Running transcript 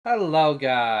Hello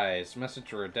guys,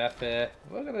 Messenger of Death here.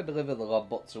 We're going to deliver the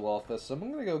logbook to author, so I'm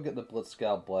going to go get the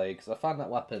BloodSkal blade, because I find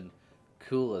that weapon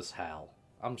cool as hell.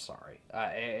 I'm sorry.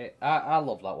 I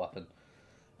love that weapon.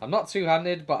 I'm not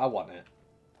two-handed, but I want it.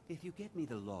 If you get me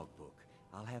the logbook,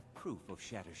 I'll have proof of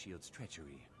Shattershield's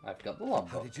treachery. I've got the How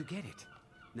logbook. did you get it?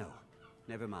 No,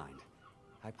 never mind.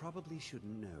 I probably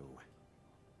shouldn't know.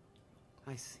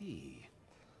 I see.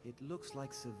 It looks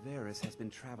like Severus has been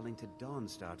traveling to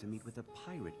Dawnstar to meet with a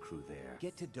pirate crew there.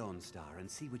 Get to Dawnstar and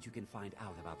see what you can find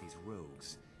out about these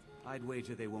rogues. I'd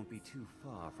wager they won't be too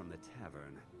far from the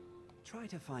tavern. Try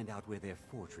to find out where their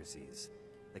fortress is.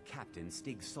 The captain,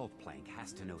 Stig Saltplank,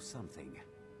 has to know something.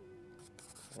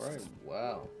 Very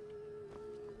well.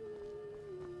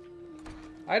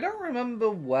 I don't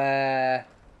remember where...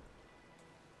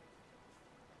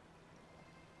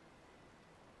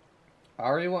 I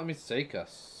already want me to take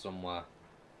us somewhere.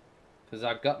 Because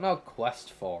I've got no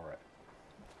quest for it.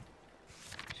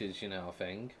 Which is, you know, a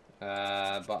thing. But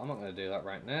I'm not going to do that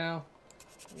right now.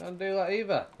 I'm not going to do that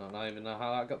either. I don't even know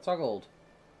how that got toggled.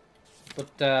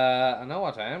 But I know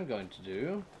what I am going to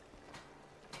do.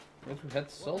 I'm going to head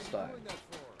to Solstein.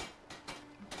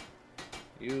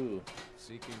 You.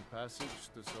 Seeking passage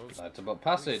to Solstein. That's about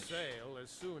passage. Sail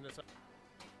as soon as I...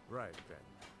 Right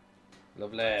then.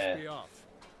 Lovely. Let's be off.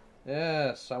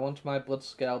 Yes, I want my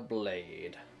BloodSkal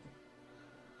blade.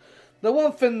 The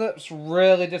one thing that's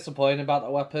really disappointing about the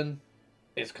weapon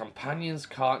is companions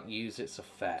can't use its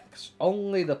effects.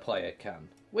 Only the player can,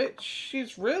 which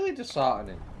is really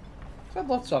disheartening. I'd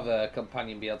love to have a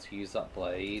companion be able to use that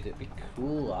blade. It'd be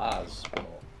cool as, but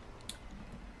what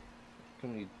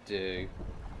can we do?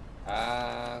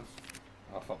 I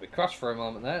thought we crashed for a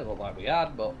moment there. It looked like we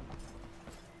had, but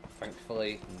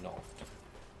thankfully not.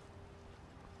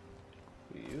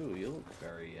 You look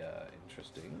very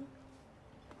interesting.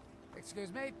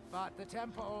 Excuse me, but the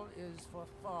temple is for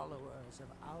followers of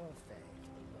our faith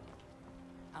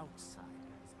alone.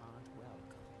 Outsiders aren't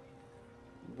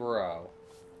welcome. Bro,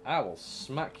 I will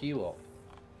smack you up.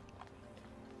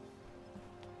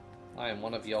 I am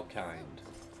one of your kind.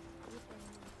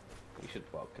 You should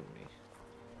welcome me.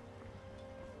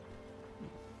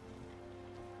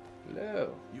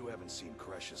 Hello. You haven't seen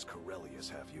Crush's Corellius,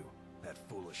 have you? That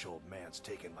foolish old man's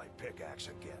taken my pickaxe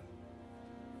again.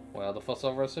 Well, the fuss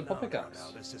over a simple pickaxe.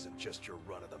 No, this isn't just your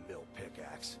run-of-the-mill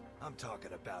pickaxe. I'm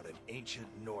talking about an ancient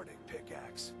Nordic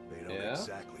pickaxe. They don't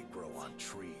exactly grow on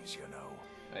trees, you know.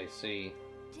 I see.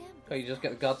 Oh, you just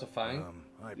get the god to find?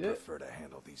 I prefer to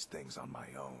handle these things on my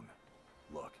own.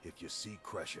 Look, if you see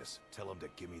Crush's, tell him to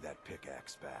give me that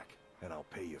pickaxe back, and I'll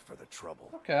pay you for the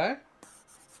trouble. Okay.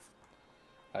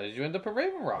 How did you end up at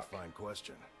Raven Rock? A fine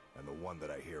question, and the one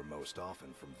that I hear most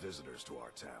often from visitors to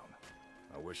our town.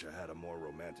 I wish I had a more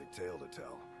romantic tale to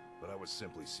tell, but I was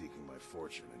simply seeking my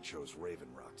fortune and chose Raven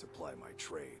Rock to ply my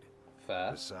trade.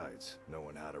 Fair. Besides,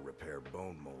 knowing how to repair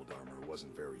bone mold armor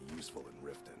wasn't very useful in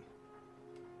Riften.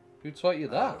 Who taught you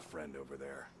I had that? a friend over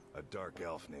there, a dark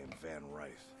elf named Van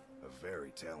Ryth, a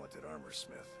very talented armor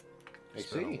smith. I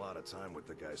Spent see. a lot of time with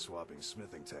the guy swapping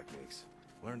smithing techniques.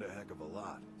 Learned a heck of a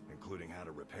lot, including how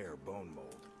to repair bone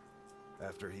mold.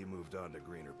 After he moved on to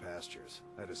greener pastures,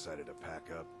 I decided to pack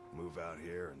up, move out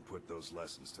here, and put those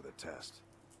lessons to the test.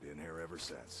 Been here ever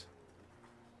since.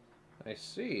 I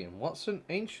see. And what's an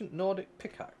ancient Nordic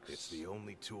pickaxe? It's the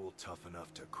only tool tough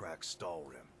enough to crack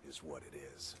Skryim, is what it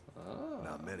is. Ah.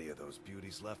 Not many of those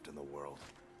beauties left in the world.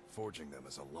 Forging them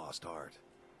is a lost art.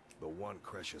 The one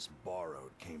Crush's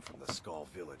borrowed came from the Skull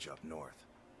village up north.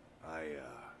 I,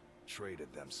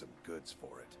 traded them some goods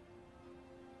for it.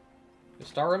 Is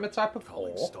Skryim a type of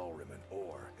Calling ore? Skryim an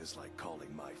ore is like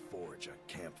calling my forge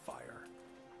a campfire.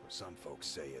 Some folks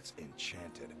say it's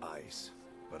enchanted ice,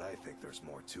 but I think there's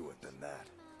more to it than that.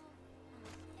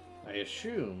 I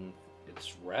assume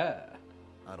it's rare.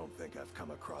 I don't think I've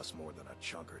come across more than a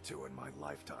chunk or two in my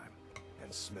lifetime,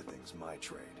 and smithing's my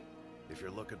trade. If you're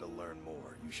looking to learn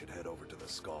more, you should head over to the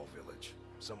Skull village.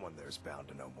 Someone there's bound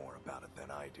to know more about it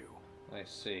than I do. I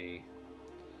see.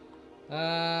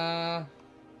 How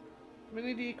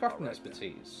many do you crafting Alright,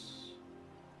 expertise?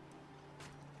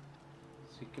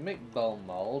 So you can make bone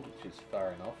mold, which is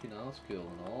fair enough, you know, it's cool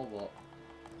and all,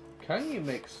 but can you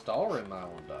make Skryim, I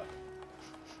wonder?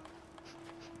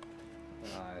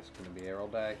 Ah, it's gonna be here all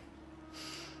day.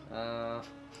 Well,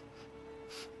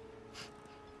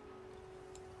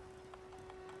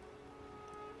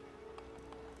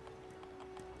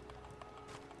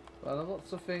 there are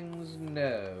lots of things,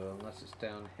 no, unless it's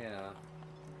down here.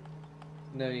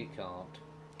 No, you can't.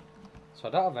 So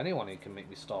I don't have anyone who can make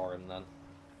me Skryim then.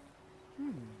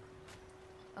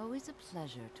 Always a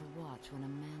pleasure to watch when a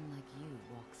man like you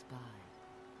walks by.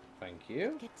 Thank you.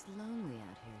 It gets lonely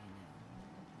out here,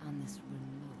 you know, on this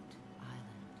remote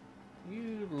island.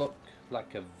 You look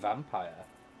like a vampire.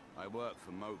 I work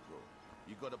for Mogul.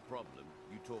 You got a problem,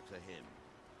 you talk to him.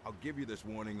 I'll give you this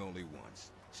warning only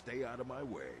once. Stay out of my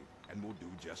way, and we'll do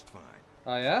just fine.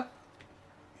 Oh yeah?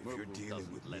 If you're Mogul dealing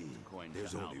doesn't with lend me, coins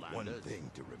there's to only one outlanders.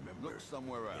 thing to remember. Look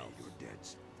somewhere Pay else. your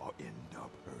debts or end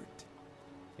up hurt.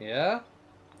 Yeah?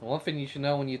 One thing you should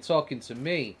know when you're talking to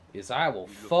me is I will You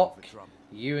looking fuck for trouble?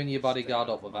 you and your bodyguard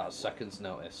up without a second's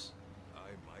notice.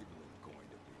 I might look going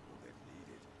to people that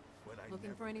need it, but I Looking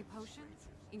never for any want potions? strangers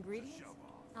to Ingredients? shove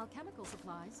off. Alchemical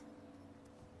supplies.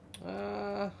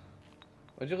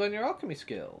 Where'd you learn your alchemy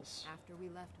skills? After we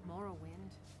left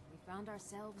Morrowind, we found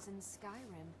ourselves in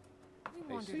Skyrrim. We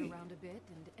I wandered see. around a bit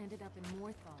and ended up in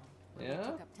Morthal, where Yeah? we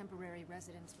took up temporary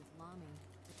residence with Lami,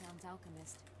 the town's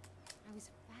alchemist. I was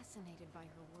fascinated by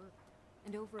her work,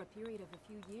 and over a period of a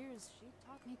few years, she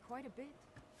taught me quite a bit.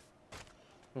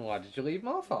 Why did you leave It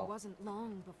Morthal? wasn't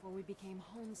long before we became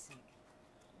homesick.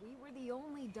 We were the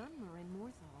only Dunmer in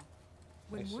Morthal.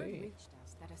 When I word see. reached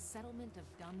us that a settlement of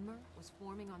Dunmer was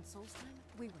forming on Solstheim,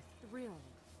 we were thrilled.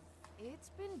 It's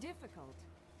been difficult,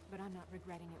 but I'm not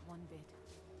regretting it one bit.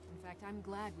 In fact, I'm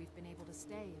glad we've been able to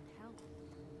stay and help.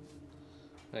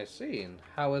 I see. And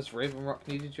how has Raven Rock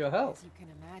needed your help? As you can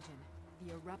imagine,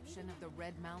 the eruption of the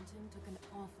Red Mountain took an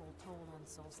awful toll on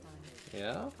Solstheim.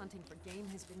 Yeah? Hunting for game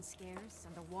has been scarce,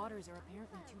 and the waters are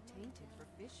apparently too tainted for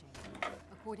fishing.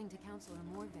 According to Councillor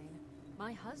Morvain,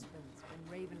 my husband's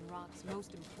been Raven Rock's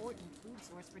most important food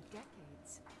source for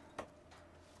decades.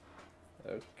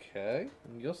 Okay.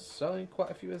 And you're selling quite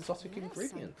a few exotic Yes,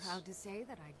 ingredients. I'm proud to say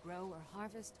that I grow or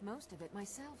harvest most of it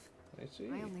myself. I see.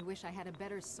 I only wish I had a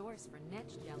better source for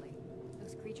netch jelly.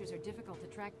 Those creatures are difficult to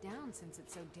track down since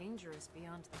it's so dangerous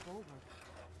beyond the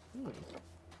bulwark.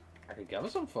 I could gather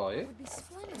some for It you. would be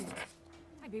splendid.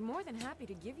 I'd be more than happy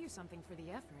to give you something for the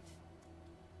effort.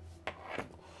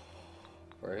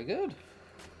 Very good.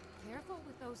 Careful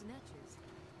with those netches.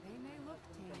 They may look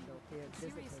tame.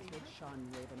 Seriously, With Sean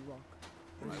Raven Rock.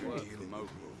 I work for Mogul.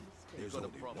 You There's got a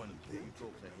only problem, one you thing to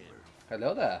talk to him. remember.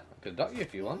 Hello there. I can dock you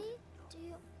if you want. Really? Do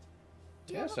you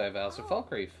Yes, have I have House of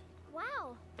Falkreath.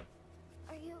 Wow.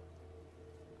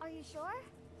 Are you sure?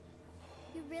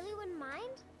 You really wouldn't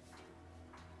mind?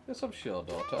 Yes, I'm sure,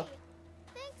 daughter.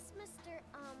 Hey, thanks, Mr.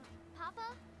 Papa.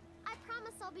 I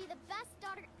promise I'll be the best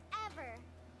daughter ever.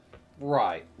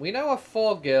 Right. We now have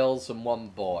 4 girls and 1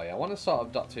 boy. I want to start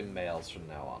adopting males from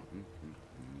now on.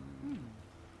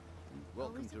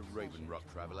 Welcome Always to a Raven pleasure Rock,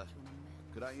 to traveler. watch when a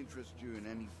man Could I interest you in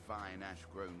any fine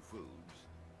ash-grown foods?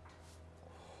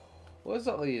 What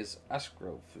exactly is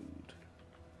Ashgrove food?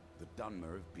 The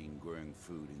Dunmer have been growing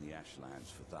food in the Ashlands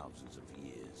for thousands of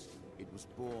years. It was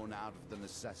born out of the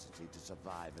necessity to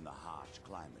survive in the harsh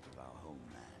climate of our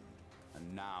homeland.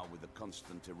 And now, with the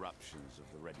constant eruptions of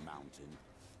the Red Mountain,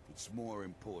 it's more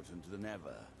important than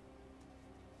ever.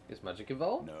 Is magic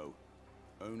involved? No,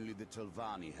 only the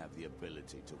Telvanni have the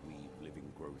ability to weave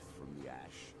living growth from the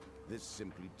ash. This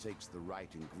simply takes the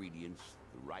right ingredients,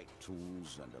 the right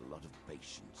tools, and a lot of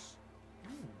patience.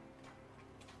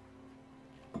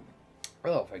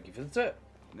 Oh, thank you for the tip.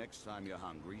 Next time you're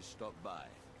hungry, stop by.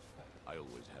 I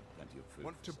always have plenty of food.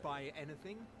 Want for to sale. buy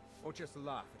anything? Or just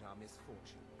laugh at our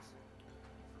misfortunes?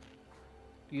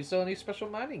 Do you sell any special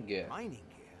mining gear? Mining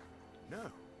gear?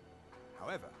 No.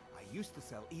 However, I used to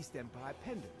sell East Empire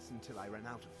pendants until I ran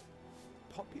out of them.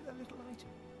 Popular little item.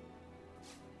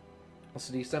 What's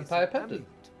an East It's Empire an pendant?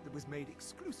 amulet that was made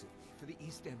exclusively for the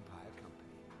East Empire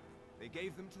Company. They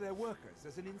gave them to their workers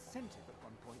as an incentive at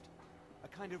one point. A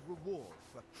kind of reward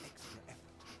for extra effort.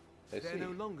 I They're see.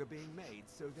 no longer being made,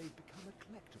 so they've become a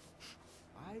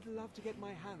collectible. I'd love to get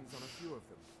my hands on a few of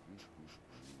them.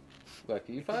 Where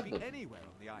can you It could find be them? anywhere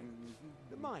on the island.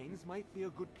 The mines might be a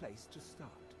good place to start.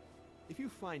 If you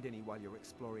find any while you're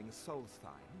exploring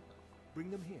Solstheim, bring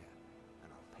them here,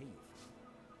 and I'll pay you for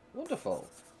them. Wonderful.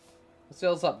 The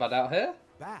sales that bad out here?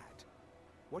 Bad?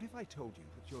 What if I told you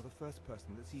that you're the first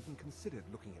person that's even considered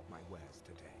looking at my wares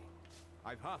today?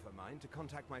 I've half a mind to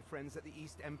contact my friends at the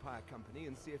East Empire Company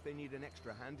and see if they need an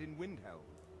extra hand in Windhelm.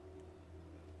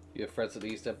 You have friends at the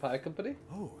East Empire Company?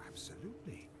 Oh,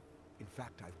 absolutely. In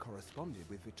fact, I've corresponded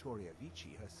with Vittoria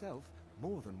Vici herself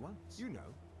more than once. You know,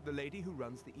 the lady who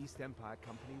runs the East Empire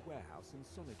Company warehouse in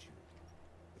Solitude.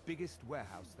 The biggest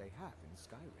warehouse they have in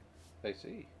Skyrim. I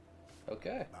see.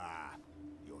 Okay. Ah,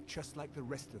 you're just like the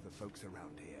rest of the folks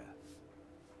around here.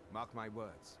 Mark my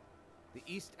words. The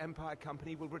East Empire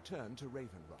Company will return to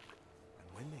Raven Rock. And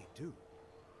when they do,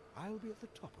 I'll be at the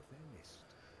top of their list.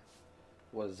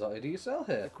 What exactly do you sell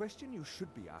The here? question you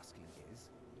should be asking is,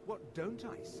 what don't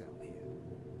I sell here?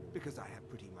 because I have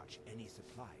pretty much any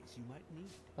supplies you might need.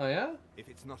 Oh yeah? If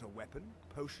it's not a weapon,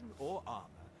 potion, or armor,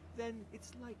 then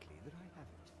it's likely that I have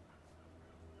it.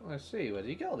 Oh, I see. Where do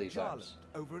you get all these Jarland, items?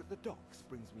 over at the docks,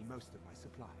 brings me most of my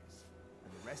supplies,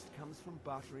 and the rest comes from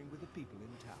bartering with the people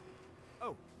in town.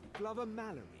 Oh, Glover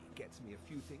Mallory gets me a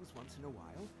few things once in a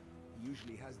while. He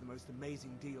usually has the most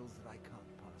amazing deals that I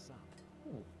can't pass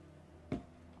up.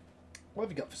 What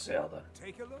have you got for sale then?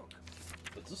 Take a look.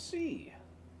 Let's see.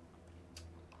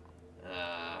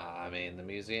 I mean, the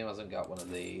museum hasn't got one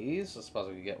of these. I suppose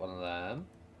we could get one of them.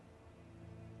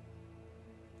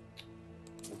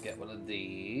 We'll get one of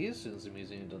these, since the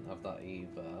museum doesn't have that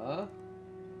either.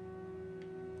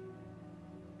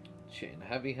 Chitin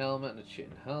heavy helmet and a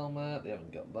chitin helmet. They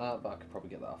haven't got that, but I could probably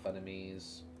get that off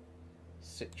enemies.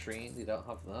 Citrine, they don't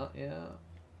have that yet.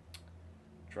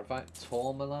 Dravite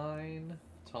tourmaline.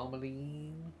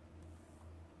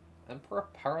 Emperor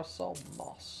Parasol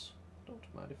Moss. Don't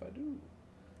mind if I do.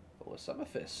 Or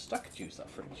Summerfist. I could use that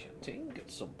for enchanting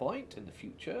at some point in the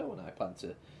future when I plan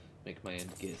to make my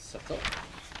end gear set up.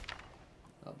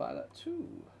 I'll buy that too.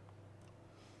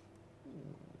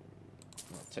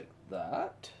 I'll take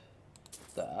that.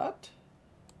 That.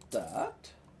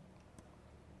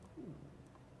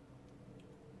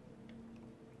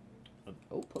 An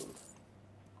opal.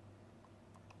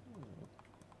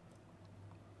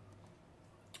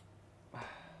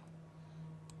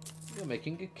 You're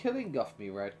making a killing off me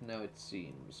right now, it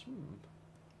seems.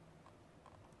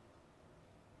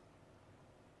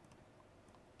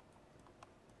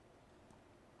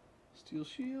 Steel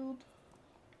shield.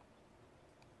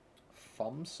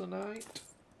 Fomsonite.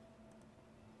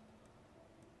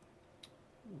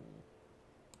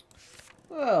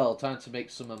 Well, time to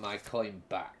make some of my coin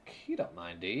back. You don't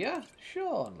mind, do you?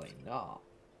 Surely not.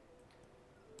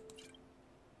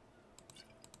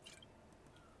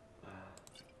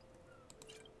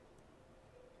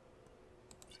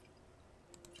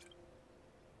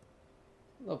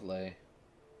 Lovely.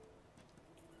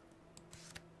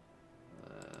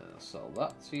 Sell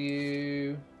that to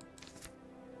you.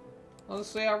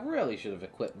 Honestly, I really should have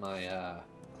equipped my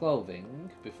clothing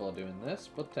before doing this,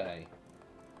 but hey,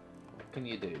 what can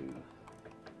you do?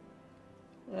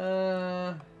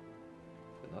 I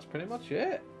think that's pretty much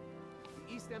it.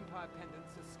 The East Empire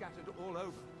pendants are scattered all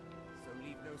over, so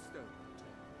leave no stone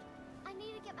unturned. I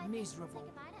need to get my Miserable.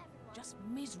 things and say goodbye to everyone. Just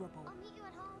miserable. I'll meet you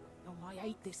at home. Oh, I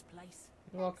hate this place.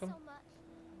 You're welcome. Thanks so much.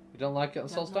 You don't like it on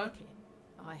Don't Soulstone? like it.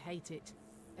 I hate it.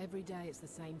 Every day it's the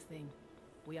same thing.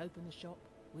 We open the shop,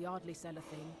 we hardly sell a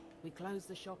thing, we close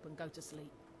the shop and go to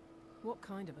sleep. What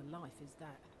kind of a life is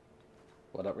that?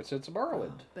 Why not return to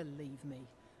Morrowind? Oh, believe me,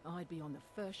 I'd be on the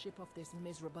first ship off this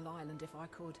miserable island if I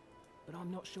could. But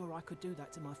I'm not sure I could do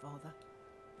that to my father.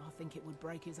 I think it would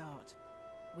break his heart.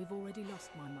 We've already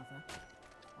lost my mother.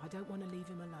 I don't want to leave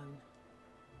him alone.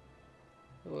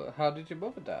 Well, how did your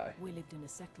mother die? We lived in a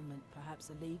settlement, perhaps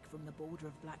a league from the border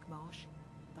of Black Marsh,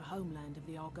 the homeland of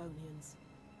the Argonians.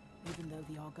 Even though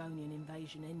the Argonian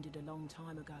invasion ended a long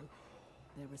time ago,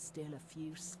 there are still a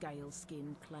few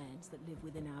scale-skinned clans that live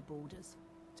within our borders.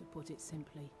 To put it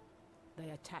simply, they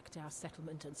attacked our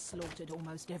settlement and slaughtered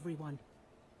almost everyone.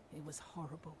 It was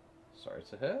horrible. Sorry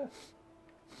to hear.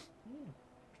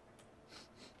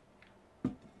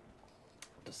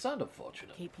 Does sound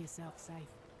unfortunate. Keep yourself safe.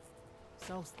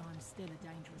 Solstine's still a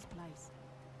dangerous place.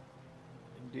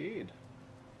 Indeed.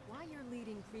 While you're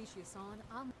leading Cretius on,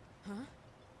 I'm... Huh?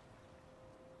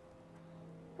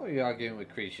 What are you arguing with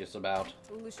Cretius about?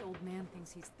 Foolish old man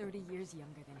thinks he's 30 years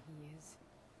younger than he is.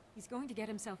 He's going to get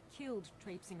himself killed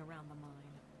traipsing around the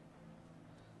mine.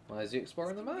 Why is he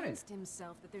exploring the He's mine? convinced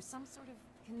himself that there's some sort of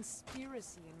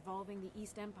conspiracy involving the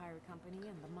East Empire Company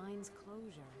and the mine's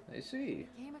closure. I see.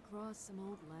 He came across some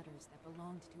old letters that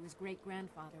belonged to his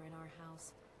great-grandfather in our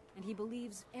house, and he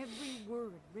believes every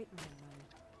word written in them.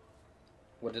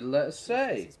 What did the letters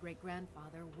say? His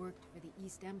great-grandfather worked for the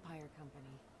East Empire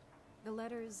Company. The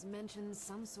letters mention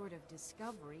some sort of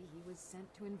discovery he was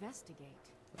sent to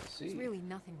investigate. I There's see. really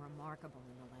nothing remarkable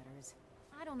in the letters.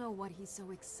 I don't know what he's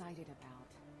so excited about.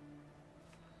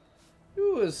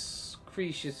 Who was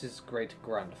Cretius's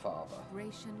great-grandfather?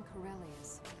 Gratian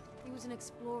Corellius. He was an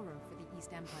explorer for the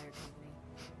East Empire Company.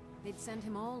 They'd send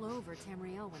him all over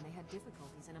Tamriel when they had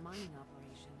difficulties in a mining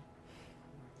operation.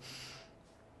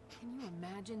 Can you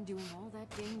imagine doing all that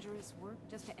dangerous work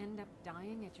just to end up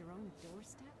dying at your own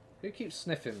doorstep? Who keeps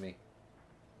sniffing me?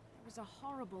 There was a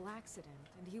horrible accident,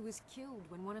 and he was killed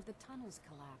when one of the tunnels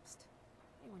collapsed.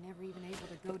 They were never even able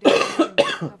to go down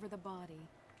and recover the body.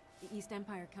 The East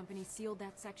Empire Company sealed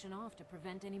that section off to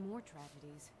prevent any more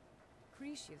tragedies.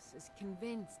 Cretius is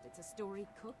convinced it's a story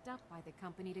cooked up by the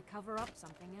company to cover up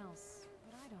something else,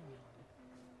 but I don't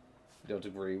know. Don't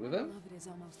agree with My him? beloved is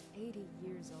almost 80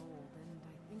 years old, and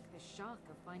I think the shock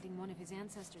of finding one of his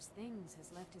ancestors' things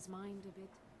has left his mind a bit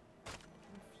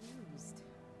confused.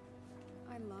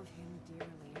 I love him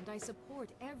dearly, and I support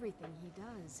everything he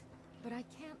does. But I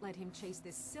can't let him chase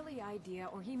this silly idea,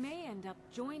 or he may end up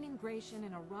joining Gratian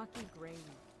in a rocky grave.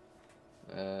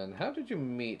 And how did you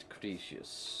meet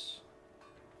Cretius?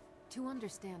 To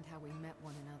understand how we met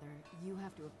one another, you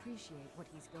have to appreciate what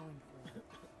he's going through.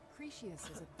 Cretius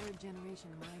is a third-generation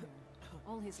miner.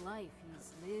 All his life,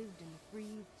 he's lived and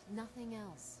breathed nothing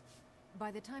else. By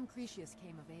the time Cretius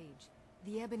came of age,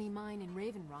 the ebony mine in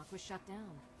Raven Rock was shut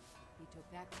down. He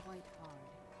took that quite hard.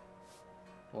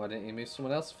 Why didn't you meet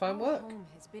someone else to find Our work? home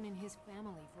has been in his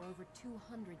family for over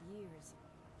 200 years.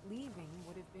 Leaving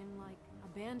would have been like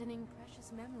abandoning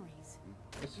precious memories.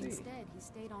 I see. Instead, he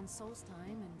stayed on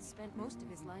Solstheim and spent most of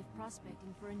his life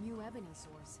prospecting for a new ebony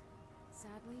source.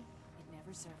 Sadly, it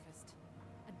never surfaced.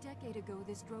 A decade ago,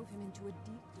 this drove him into a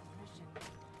deep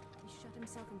depression. He shut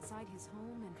himself inside his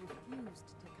home and refused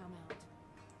to come out.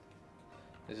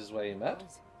 This is where you met?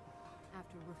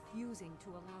 After refusing to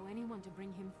allow anyone to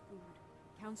bring him food,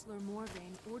 Counselor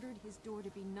Morvain ordered his door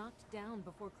to be knocked down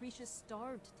before Cretius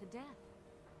starved to death.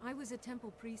 I was a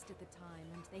temple priest at the time,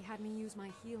 and they had me use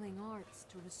my healing arts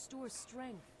to restore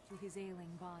strength to his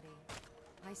ailing body.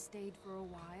 I stayed for a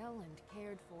while and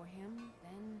cared for him,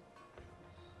 then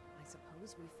I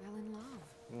suppose we fell in love.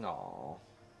 No.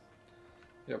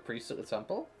 You're a priest at the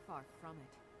temple? Far from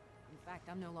it. In fact,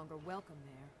 I'm no longer welcome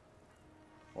there.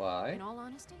 Why? In all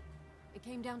honesty, it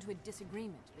came down to a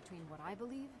disagreement between what I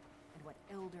believe and what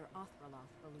Elder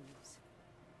Othraloth believes.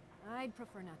 I'd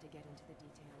prefer not to get into the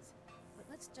details, but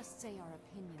let's just say our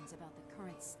opinions about the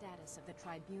current status of the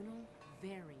tribunal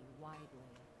vary widely.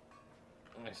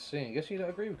 I see. I guess you don't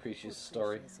agree with Cretius'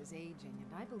 story. Cretius is aging,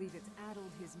 and I believe it's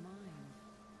addled his mind.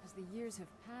 As the years have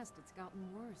passed, it's gotten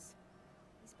worse.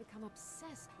 He's become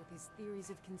obsessed with his theories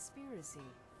of conspiracy.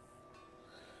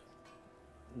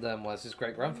 Then where's his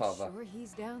great-grandfather? I'm sure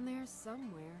he's down there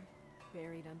somewhere,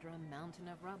 buried under a mountain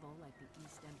of rubble like the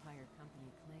East Empire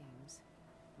Company claims.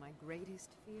 My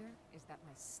greatest fear is that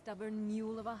my stubborn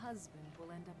mule of a husband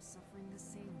will end up suffering the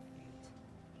same fate.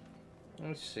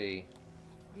 Let's see.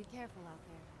 Be careful out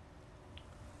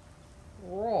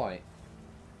there. Right.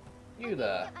 You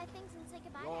there. Get my things and say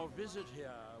goodbye. Your visit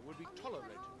here will be I'll meet you at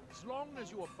tolerated home. as long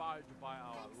as you abide by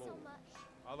our Thanks so laws. much.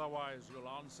 Otherwise, you'll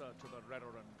answer to the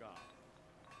Redoran Guard.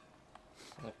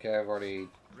 Okay, I've already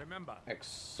Remember,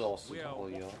 exhausted we are all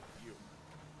your... watching you.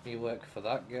 You work for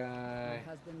that guy.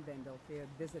 My husband Vendel feared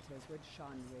visitors would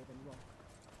shun Raven Rock.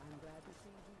 I'm glad to see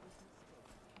he was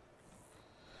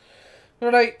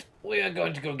mistaken. Right, we are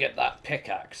going to go get that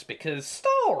pickaxe, because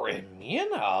Skryim, you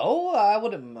know, I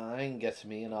wouldn't mind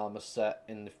getting me an armor set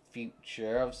in the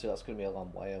future. Obviously, that's going to be a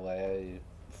long way away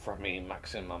from me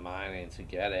maxing my mining to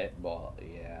get it, but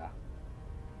yeah.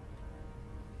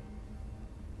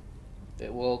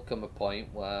 It will come a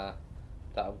point where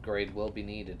that upgrade will be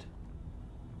needed.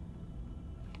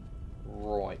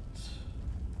 Right.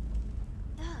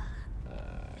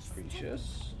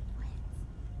 Creatures.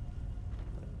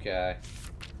 Okay.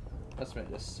 Let's make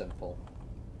this simple.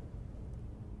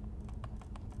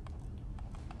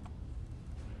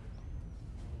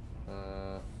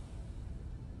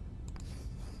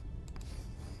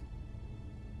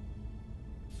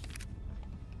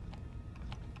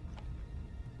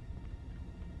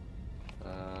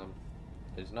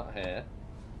 He's not here,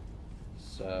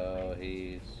 so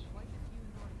he's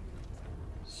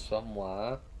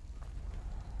somewhere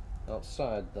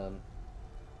outside then,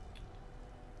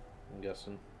 I'm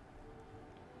guessing.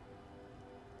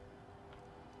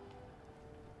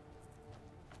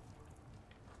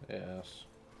 Yes.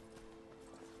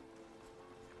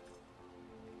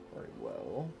 Very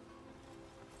well.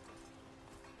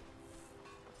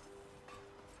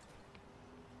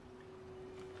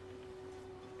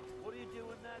 What are you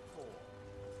doing that for?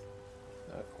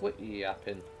 Quit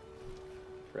yapping.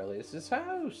 Really, it's his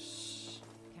house.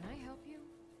 Can I help you?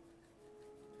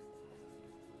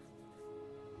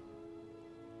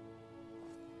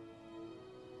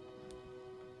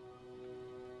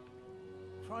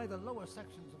 Try the lower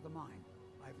sections of the mine.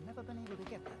 I've never been able to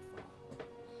get that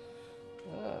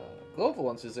far. Glover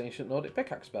wants his ancient Nordic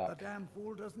pickaxe The back. damn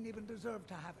fool doesn't even deserve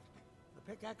to have it. The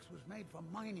pickaxe was made for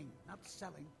mining, not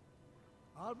selling.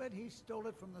 I'll bet he stole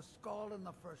it from the Skal in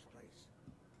the first place.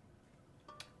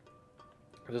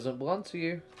 It doesn't belong to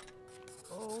you.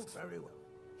 Oh, very well.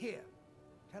 Here,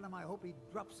 tell him I hope he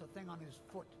drops the thing on his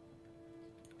foot.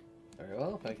 Very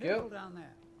well, thank Be careful you. down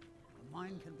there.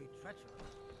 Mine can be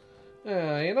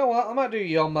treacherous. You know what? I might do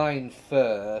your mine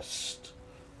first.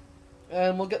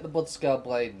 And we'll get the BloodSkal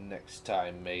blade next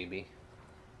time, maybe.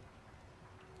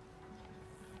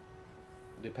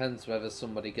 Depends whether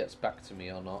somebody gets back to me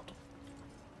or not.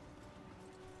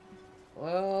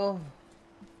 Well...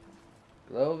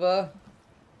 Glover?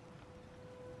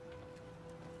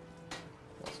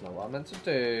 That's not what I meant to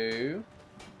do.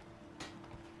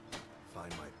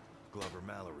 Find my... Glover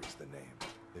Mallory's the name.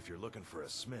 If you're looking for a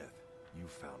smith, you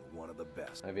found one of the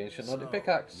best. Maybe I should So, know the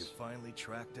pickaxe. You finally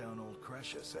tracked down old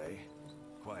Cretius, eh?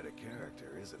 Quite a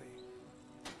character, isn't he?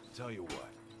 Tell you what,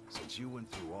 since you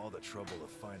went through all the trouble of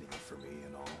finding it for me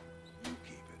and all, you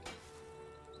keep it.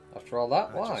 After all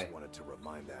that, I why? just wanted to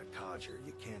remind that codger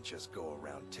you can't just go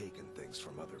around taking things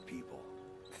from other people.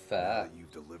 Fair. Now that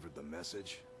you've delivered the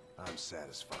message, I'm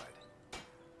satisfied.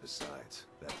 Besides,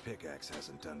 that pickaxe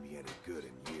hasn't done me any good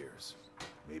in years.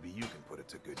 Maybe you can put it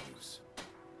to good use.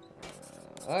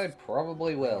 I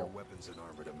probably Bring your will. weapons and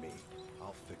armor to me.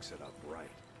 I'll fix it up right.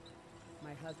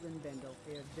 My husband Bendel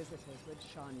feared visitors with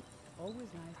Sean. Always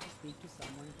nice to speak to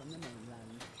someone from the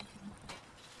mainland.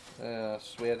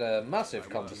 Yes, we had a massive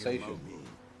conversation.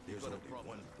 There's only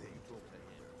one thing.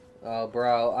 Oh,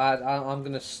 bro, I'm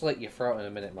gonna slit your throat in a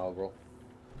minute, Malgrel.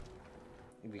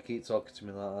 If you keep talking to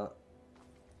me like that.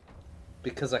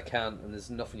 Because I can, and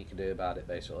there's nothing you can do about it,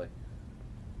 basically.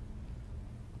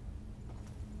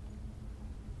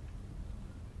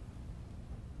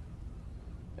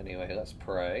 Anyway, let's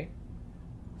pray.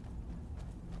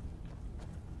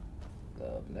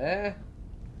 Lovely.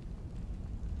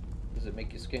 Does it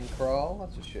make your skin crawl?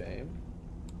 That's a shame.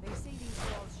 They say these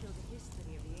walls show the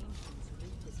history of the ancients who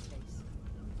lived this place.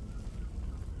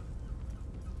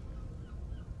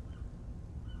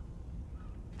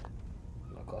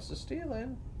 No cost of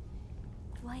stealing.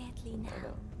 Quietly I now.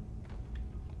 know.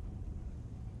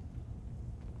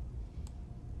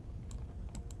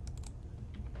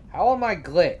 How am I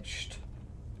glitched?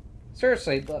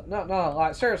 Seriously, no,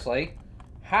 like, seriously.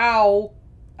 How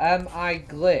am I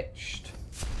glitched?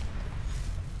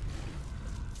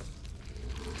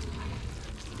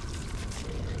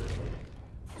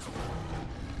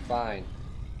 Fine.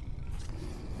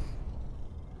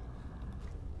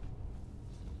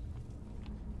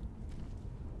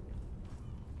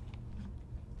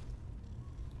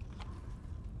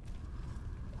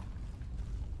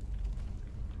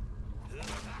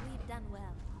 We've done well.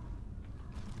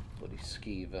 Bloody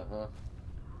skeever, huh?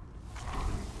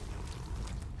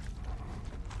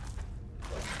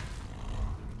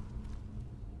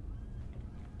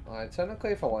 Alright,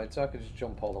 technically if I wanted to, I could just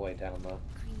jump all the way down there.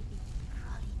 Creepy,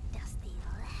 crawly, dusty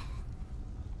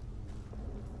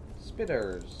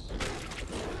Spitters.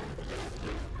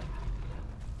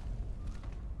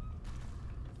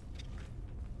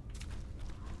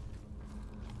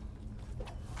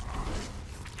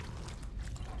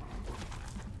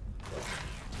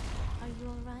 Are you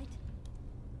alright?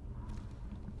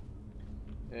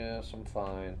 Yes, I'm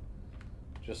fine.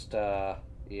 Just,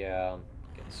 yeah, I'm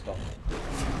getting stuck.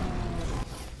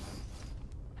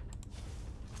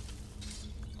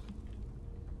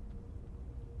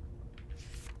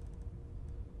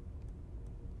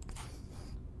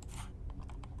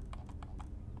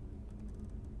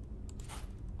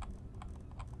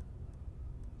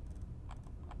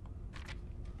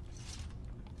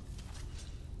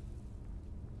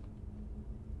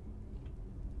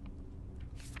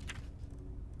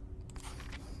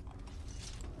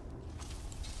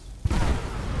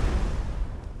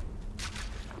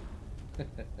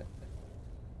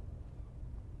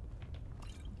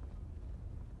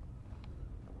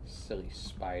 Silly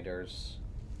spiders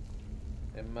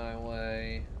in my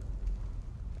way.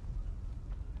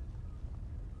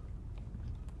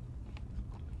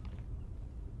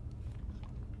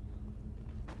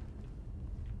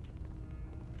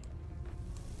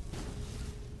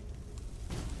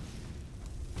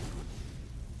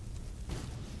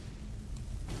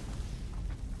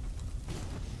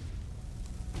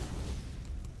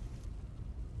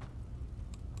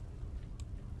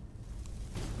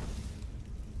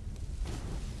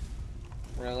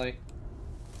 Really?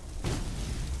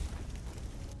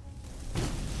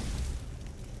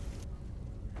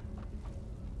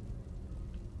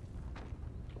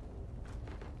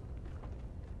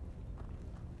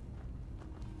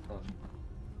 Huh.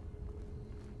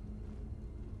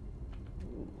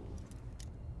 Ooh.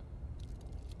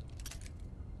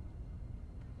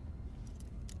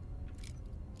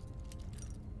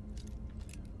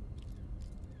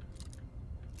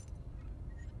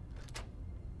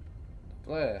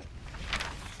 Where?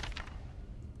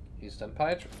 East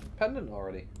Empire pendant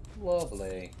already.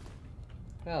 Lovely.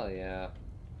 Hell yeah.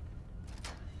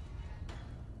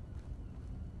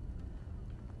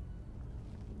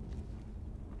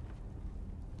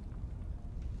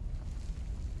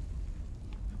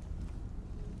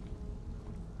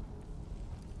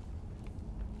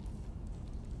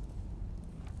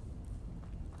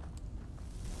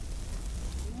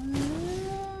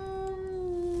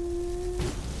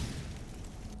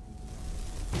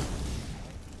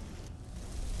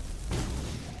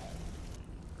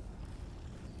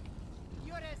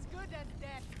 You're as good as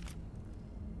dead.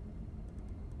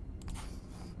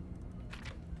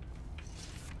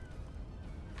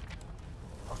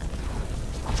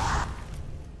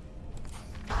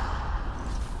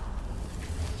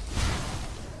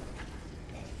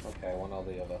 Okay, one or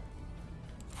the other.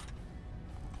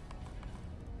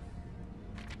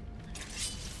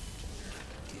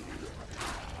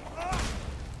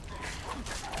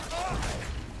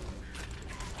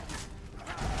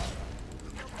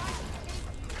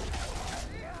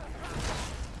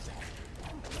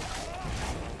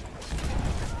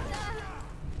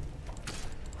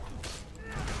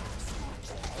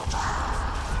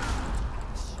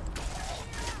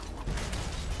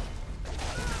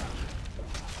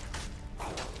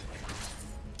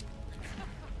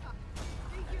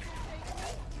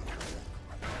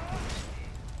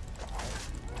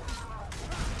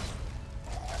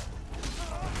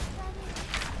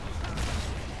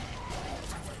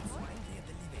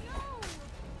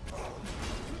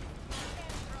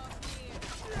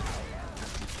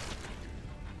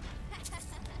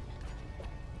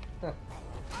 Huh.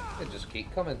 They just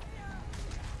keep coming.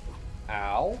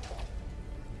 Ow.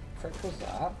 Frick was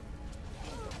that?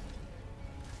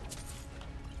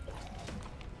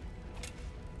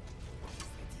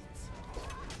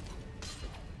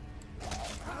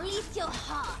 Release your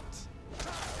heart.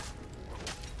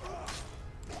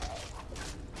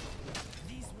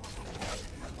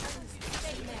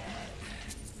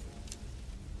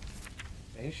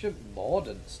 Ancient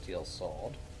modern steel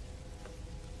sword.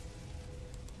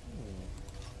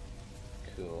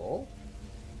 Cool.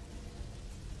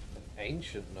 An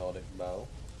ancient Nordic bow.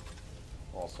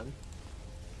 Awesome.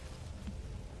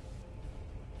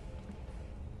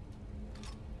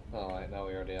 Alright, now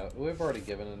we've already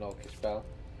given an orcish bow.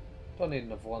 Don't need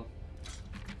another one.